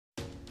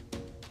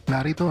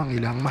Narito ang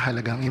ilang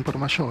mahalagang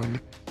impormasyon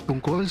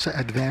tungkol sa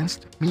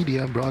Advanced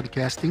Media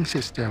Broadcasting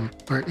System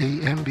or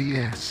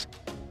AMBS.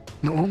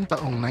 Noong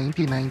taong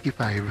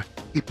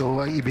 1995, ito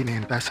ay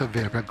ibinenta sa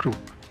Vera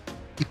Group.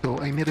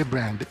 Ito ay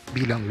nirebrand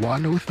bilang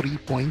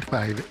 103.5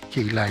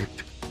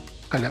 K-Lite.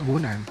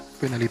 Kalaunan,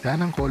 pinalitan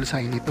ang call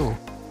sign nito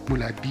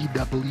mula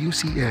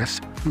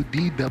DWCS to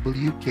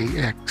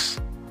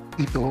DWKX.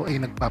 Ito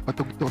ay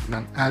nagpapatugtog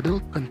ng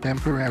adult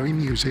contemporary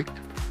music,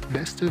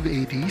 best of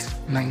 80s,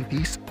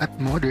 90s at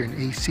modern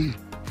AC.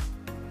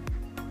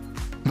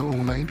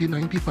 Noong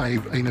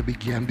 1995 ay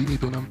nabigyan din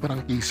ito ng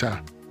prangkisa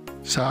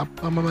sa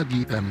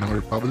pamamagitan ng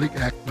Republic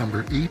Act No.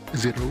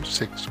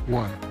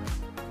 8061.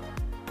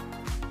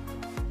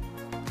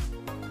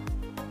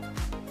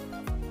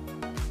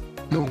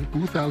 Noong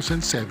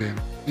 2007,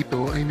 ito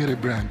ay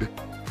nirebrand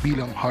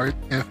bilang Heart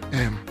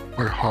FM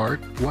or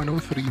Heart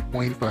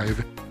 103.5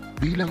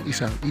 bilang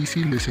isang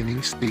easy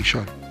listening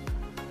station.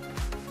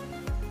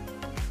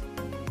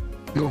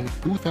 Noong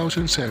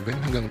 2007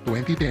 hanggang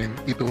 2010,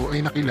 ito ay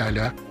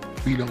nakilala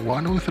bilang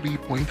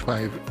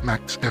 103.5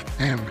 Max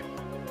FM.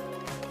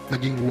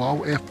 Naging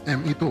Wow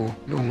FM ito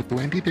noong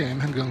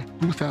 2010 hanggang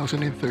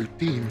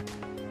 2013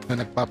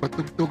 na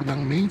nagpapatugtog ng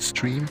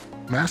mainstream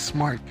mass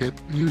market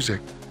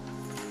music.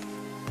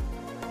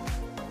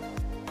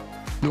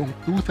 Noong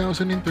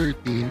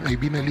 2013 ay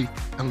binalik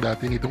ang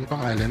dati nitong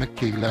pangalan na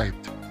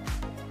K-Lite.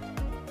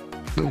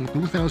 Noong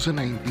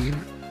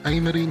 2019 ay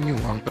na-renew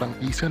ang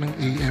prangkisa ng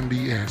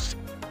AMBS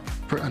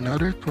for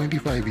another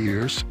 25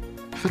 years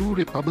through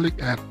Republic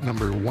Act No.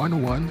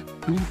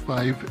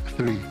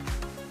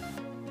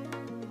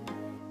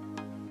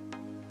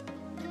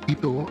 11253.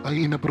 Ito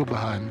ay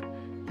inaprubahan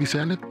ni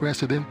Senate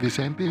President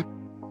Vicente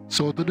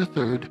Soto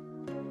III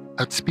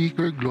at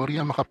Speaker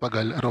Gloria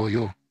Macapagal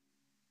Arroyo.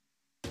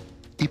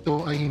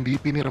 Ito ay hindi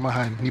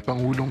pinirmahan ni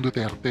Pangulong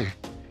Duterte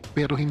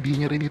pero hindi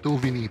niya rin ito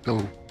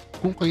vinito,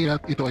 kung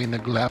kaya't ito ay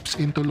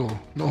nag-lapse into law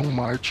noong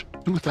March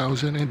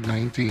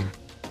 2019.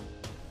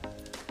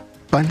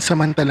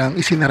 Pansamantalang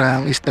isinara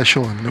ang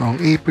istasyon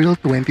noong April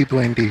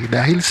 2020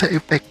 dahil sa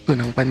epekto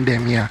ng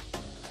pandemya,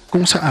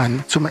 kung saan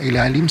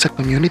sumailalim sa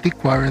community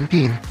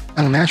quarantine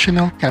ang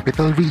National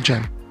Capital Region.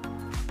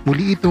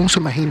 Muli itong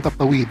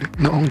sumahimpapawid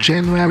noong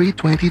January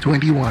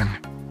 2021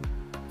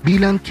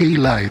 bilang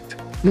K-Lite,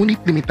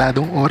 ngunit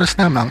limitadong oras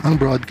lamang ang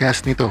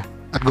broadcast nito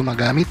at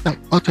gumagamit ng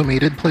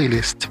automated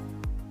playlist.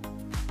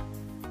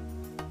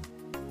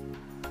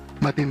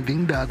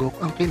 Matinding dagok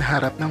ang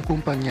kinaharap ng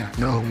kumpanya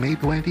noong May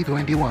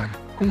 2021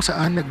 kung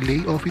saan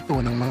nag-layoff ito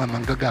ng mga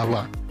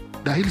manggagawa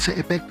dahil sa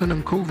epekto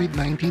ng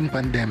COVID-19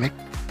 pandemic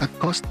at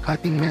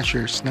cost-cutting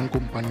measures ng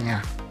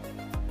kumpanya.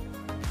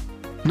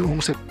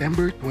 Noong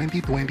September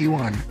 2021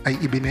 ay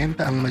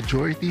ibinenta ang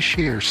majority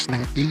shares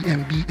ng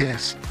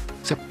AMBS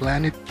sa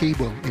Planet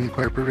Cable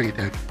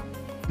Incorporated.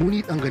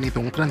 Ngunit ang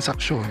ganitong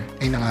transaksyon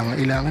ay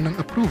nangangailangan ng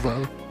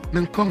approval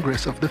ng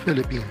Congress of the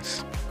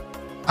Philippines.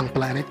 Ang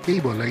Planet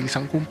Cable ay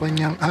isang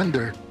kumpanyang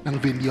under ng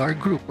Villar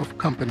Group of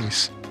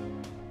Companies.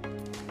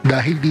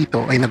 Dahil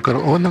dito ay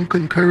nagkaroon ng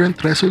Concurrent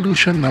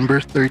Resolution No.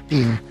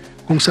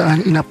 13 kung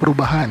saan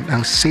inaprubahan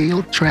ang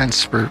sale,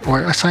 transfer,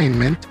 or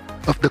assignment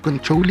of the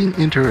controlling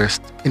interest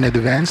in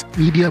Advanced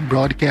Media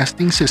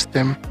Broadcasting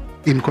System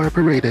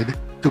Incorporated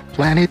to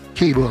Planet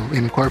Cable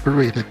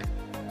Incorporated.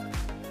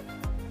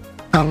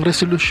 Ang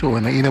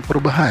resolusyon ay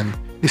inaprubahan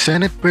ni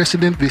Senate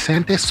President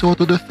Vicente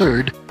Soto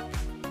III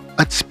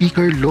at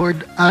Speaker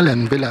Lord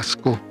Alan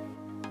Velasco.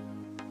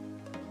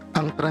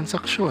 Ang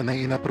transaksyon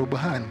ay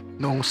inaprubahan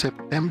noong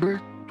September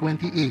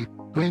 28,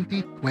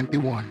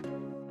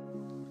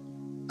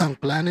 2021. Ang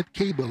Planet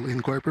Cable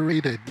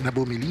Incorporated na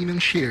bumili ng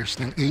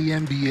shares ng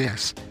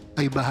AMBS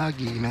ay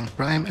bahagi ng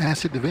Prime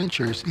Asset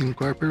Ventures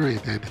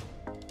Incorporated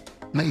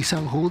na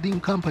isang holding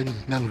company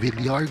ng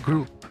Villar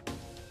Group.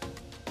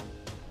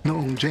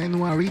 Noong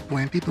January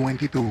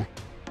 2022,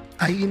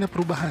 ay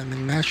inaprubahan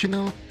ng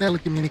National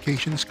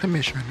Telecommunications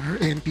Commission or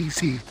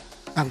NTC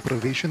ang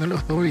Provisional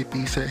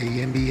Authority sa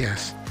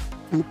AMBS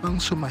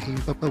upang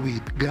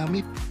sumahimpapawid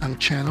gamit ang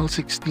Channel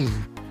 16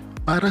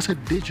 para sa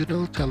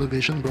digital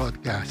television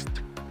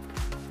broadcast.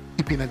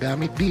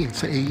 Ipinagamit din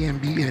sa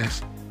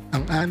AMBS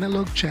ang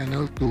Analog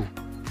Channel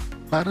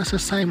 2 para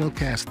sa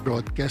simulcast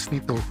broadcast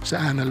nito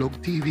sa Analog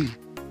TV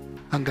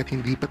hanggat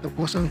hindi pa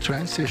tapos ang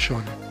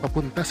transition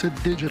papunta sa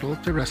digital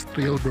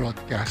terrestrial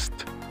broadcast.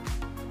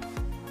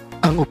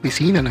 Ang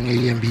opisina ng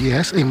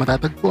AMBS ay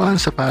matatagpuan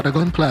sa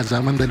Paragon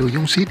Plaza,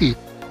 Mandaluyong City,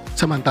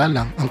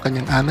 samantalang ang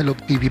kanyang analog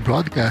TV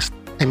broadcast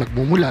ay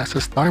magmumula sa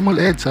Star Mall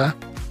EDSA,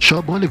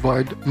 Shaw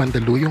Boulevard,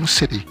 Mandaluyong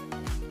City.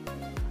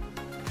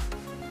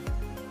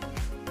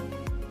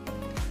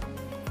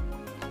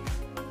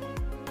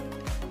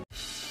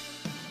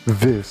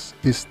 This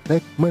is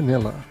Tech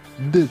Manila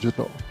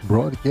Digital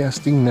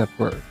Broadcasting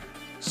Network.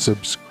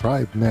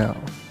 Subscribe now.